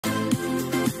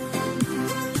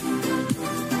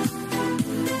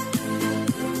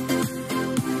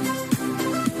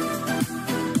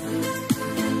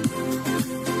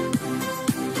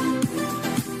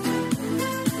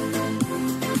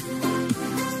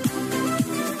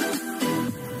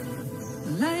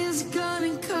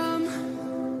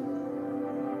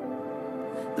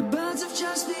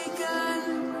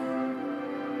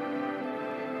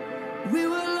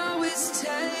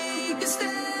take a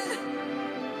stand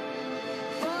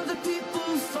for the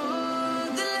people, for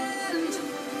the land.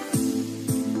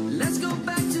 Let's go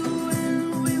back to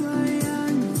when we were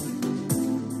young.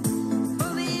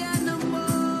 For the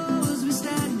animals we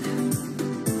stand.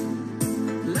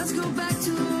 Let's go back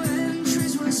to when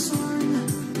trees were sown.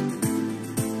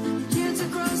 Kids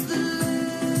across the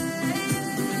land.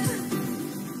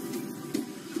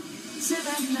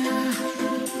 Savannah,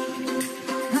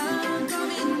 I'm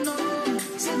coming home.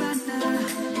 Savannah,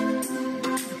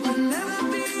 we'll never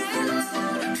be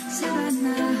alone.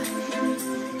 Savannah,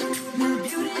 the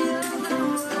beauty of the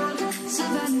world.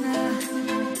 Savannah.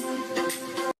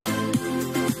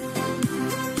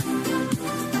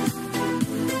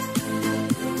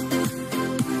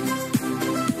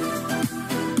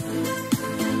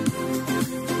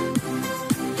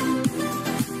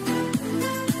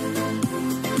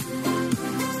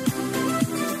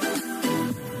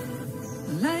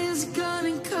 Lion's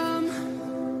gonna come.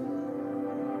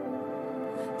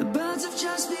 The birds have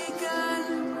just begun.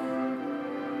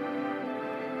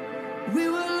 We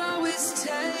will always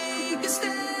take a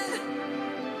stand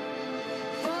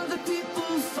for the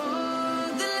people, for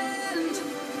the land.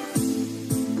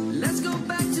 Let's go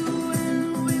back to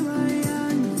when we were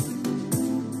young.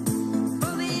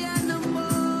 For the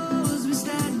animals we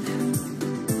stand.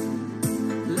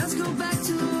 Let's go back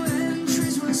to when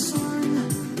trees were sown.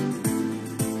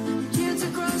 Kids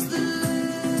across the land.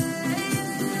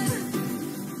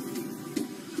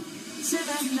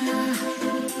 Savannah,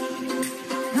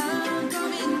 I'm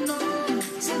coming home.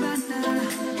 Savannah,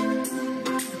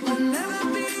 we'll never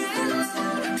be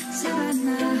alone.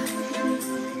 Savannah,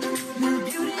 the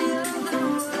beauty of the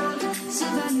world.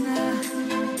 Savannah.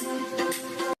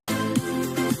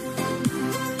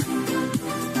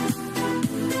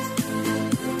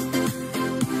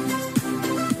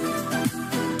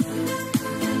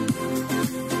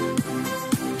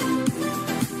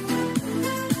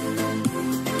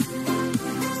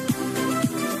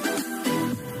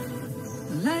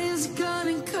 Lion's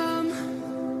gonna come.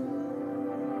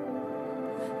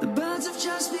 The birds have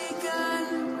just begun.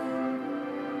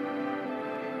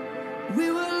 We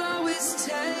will always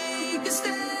take a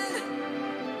stand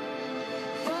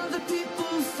for the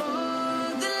people,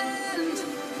 for the land.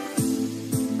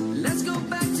 Let's go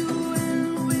back to when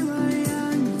we were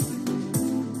young.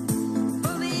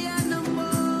 For the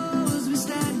animals we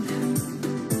stand.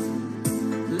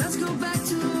 Let's go back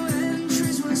to when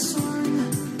trees were sown.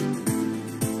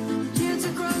 Kids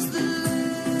across the land.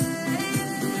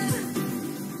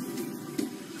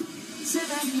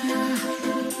 Savannah,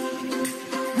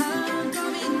 I'm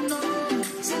coming home.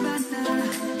 Savannah,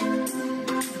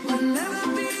 we'll never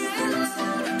be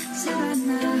alone.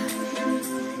 Savannah,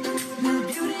 the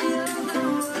beauty of the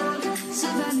world.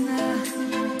 Savannah.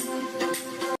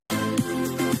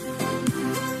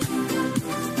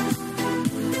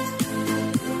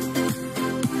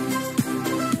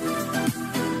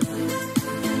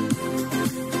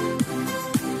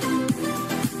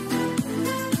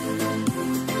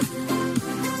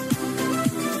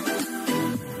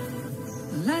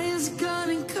 Lion's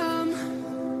gonna come.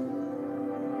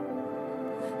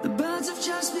 The birds have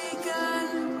just begun.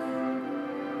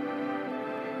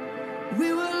 We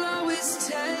will always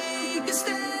take a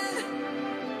stand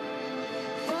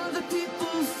for the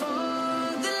people, for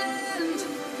the land.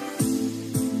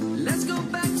 Let's go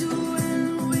back to when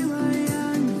we were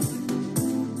young.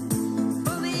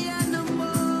 For the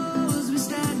animals we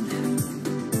stand.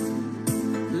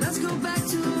 Let's go back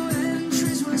to when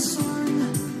trees were sown.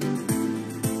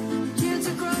 Kids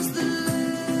across the land.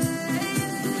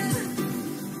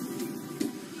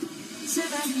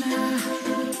 Savannah,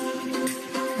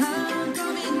 I'm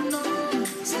coming home.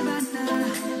 Savannah,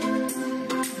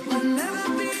 we'll never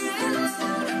be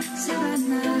alone.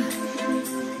 Savannah,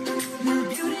 the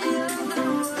beauty of the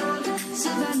world.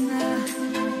 Savannah.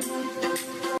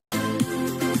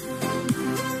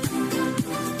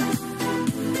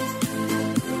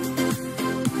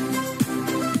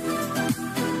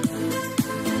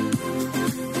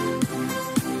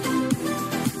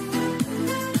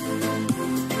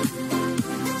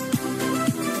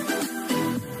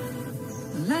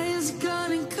 Lion's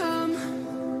gonna come.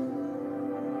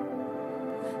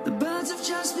 The birds have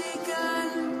just begun.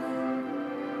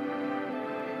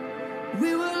 We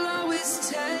will always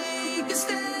take a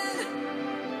stand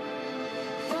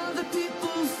for the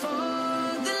people, for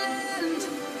the land.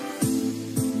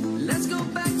 Let's go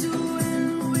back to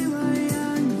when we were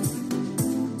young.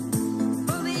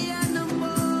 For the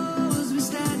animals we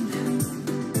stand.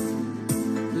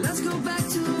 Let's go back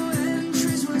to when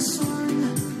trees were sown.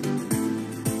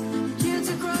 Kids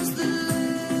across the land.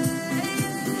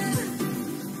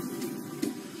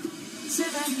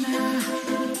 Savannah,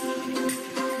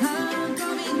 I'm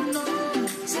coming home,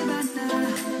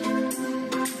 Savannah.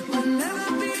 We'll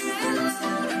never be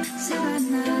alone,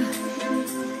 Savannah.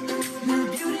 The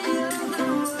beauty of the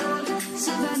world,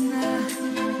 Savannah.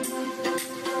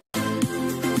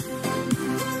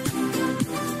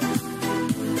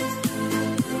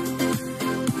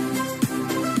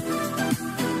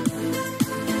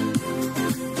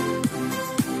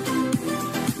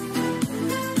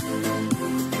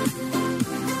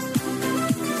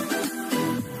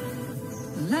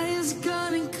 Lion's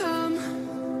gonna come.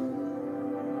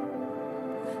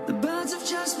 The birds have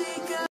just begun.